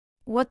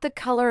What the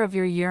color of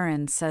your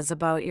urine says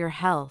about your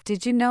health.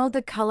 Did you know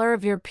the color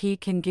of your pee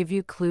can give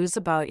you clues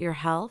about your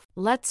health?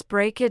 Let's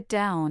break it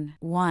down.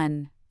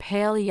 1.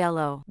 Pale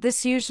yellow.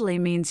 This usually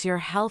means you're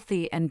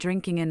healthy and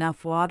drinking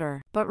enough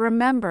water. But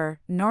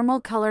remember,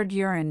 normal colored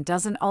urine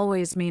doesn't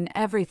always mean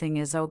everything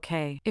is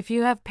okay. If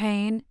you have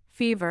pain,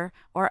 fever,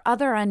 or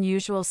other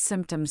unusual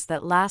symptoms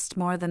that last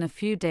more than a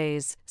few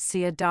days,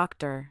 see a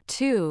doctor.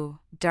 2.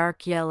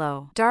 Dark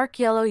yellow. Dark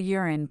yellow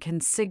urine can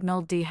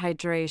signal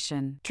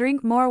dehydration.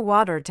 Drink more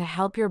water to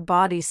help your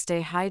body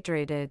stay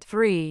hydrated.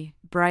 3.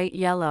 Bright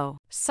yellow.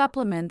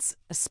 Supplements,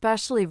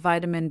 especially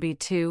vitamin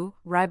B2,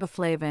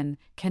 riboflavin,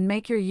 can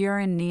make your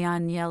urine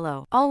neon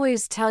yellow.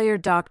 Always tell your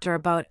doctor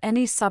about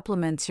any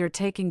supplements you're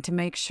taking to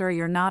make sure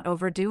you're not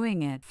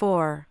overdoing it.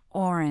 4.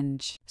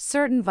 Orange.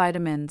 Certain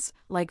vitamins,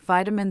 like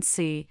vitamin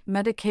C,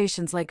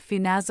 medications like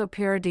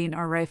phenazopyridine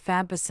or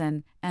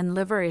rifampicin, and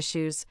liver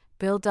issues,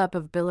 buildup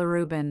of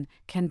bilirubin,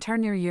 can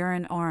turn your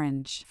urine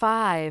orange.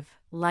 5.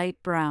 Light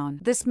brown.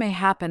 This may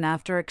happen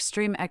after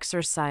extreme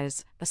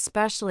exercise,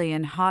 especially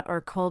in hot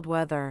or cold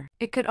weather.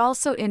 It could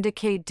also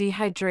indicate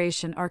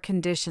dehydration or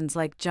conditions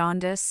like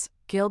jaundice,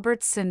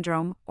 Gilbert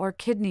syndrome, or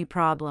kidney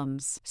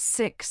problems.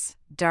 6.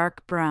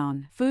 Dark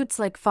brown. Foods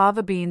like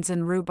fava beans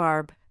and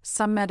rhubarb,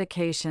 some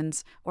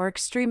medications, or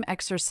extreme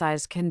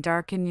exercise can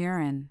darken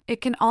urine. It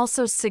can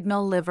also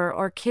signal liver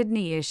or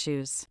kidney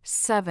issues.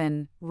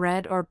 7.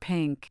 Red or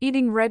pink.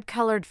 Eating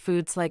red-colored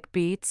foods like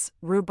beets,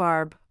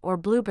 rhubarb, or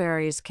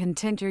blueberries can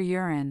tint your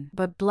urine.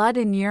 But blood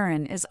in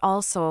urine is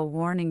also a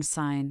warning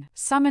sign.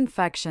 Some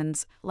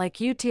infections, like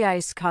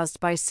UTIs caused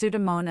by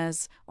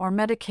Pseudomonas, or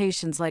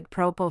medications like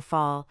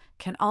propofol,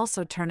 can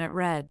also turn it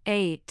red.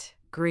 8.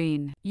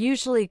 Green.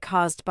 Usually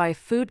caused by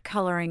food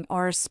coloring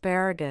or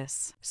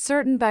asparagus.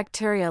 Certain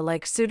bacteria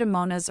like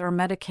Pseudomonas or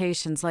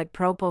medications like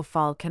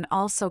propofol can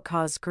also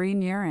cause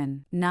green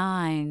urine.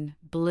 9.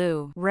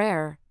 Blue.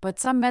 Rare, but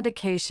some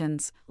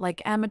medications,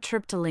 like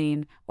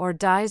amitriptyline, or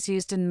dyes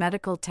used in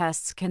medical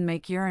tests can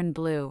make urine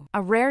blue.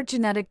 A rare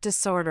genetic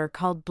disorder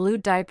called blue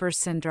diaper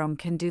syndrome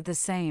can do the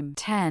same.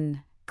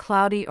 10.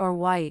 Cloudy or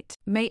white.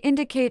 May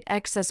indicate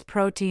excess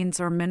proteins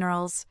or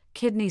minerals,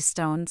 kidney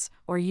stones,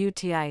 or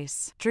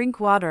UTIs. Drink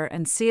water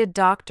and see a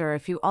doctor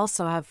if you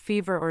also have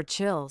fever or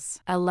chills.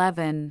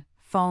 11.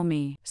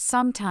 Foamy.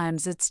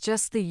 Sometimes it's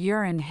just the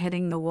urine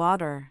hitting the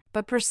water,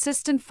 but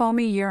persistent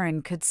foamy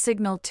urine could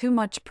signal too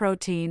much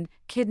protein,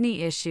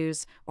 kidney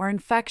issues, or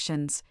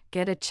infections.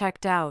 Get it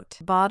checked out.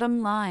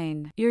 Bottom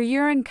line, your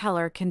urine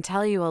color can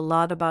tell you a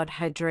lot about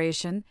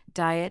hydration,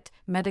 diet,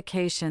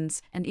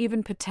 medications, and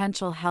even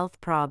potential health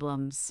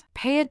problems.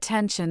 Pay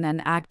attention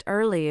and act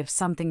early if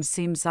something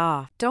seems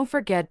off. Don't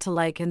forget to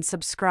like and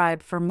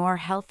subscribe for more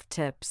health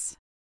tips.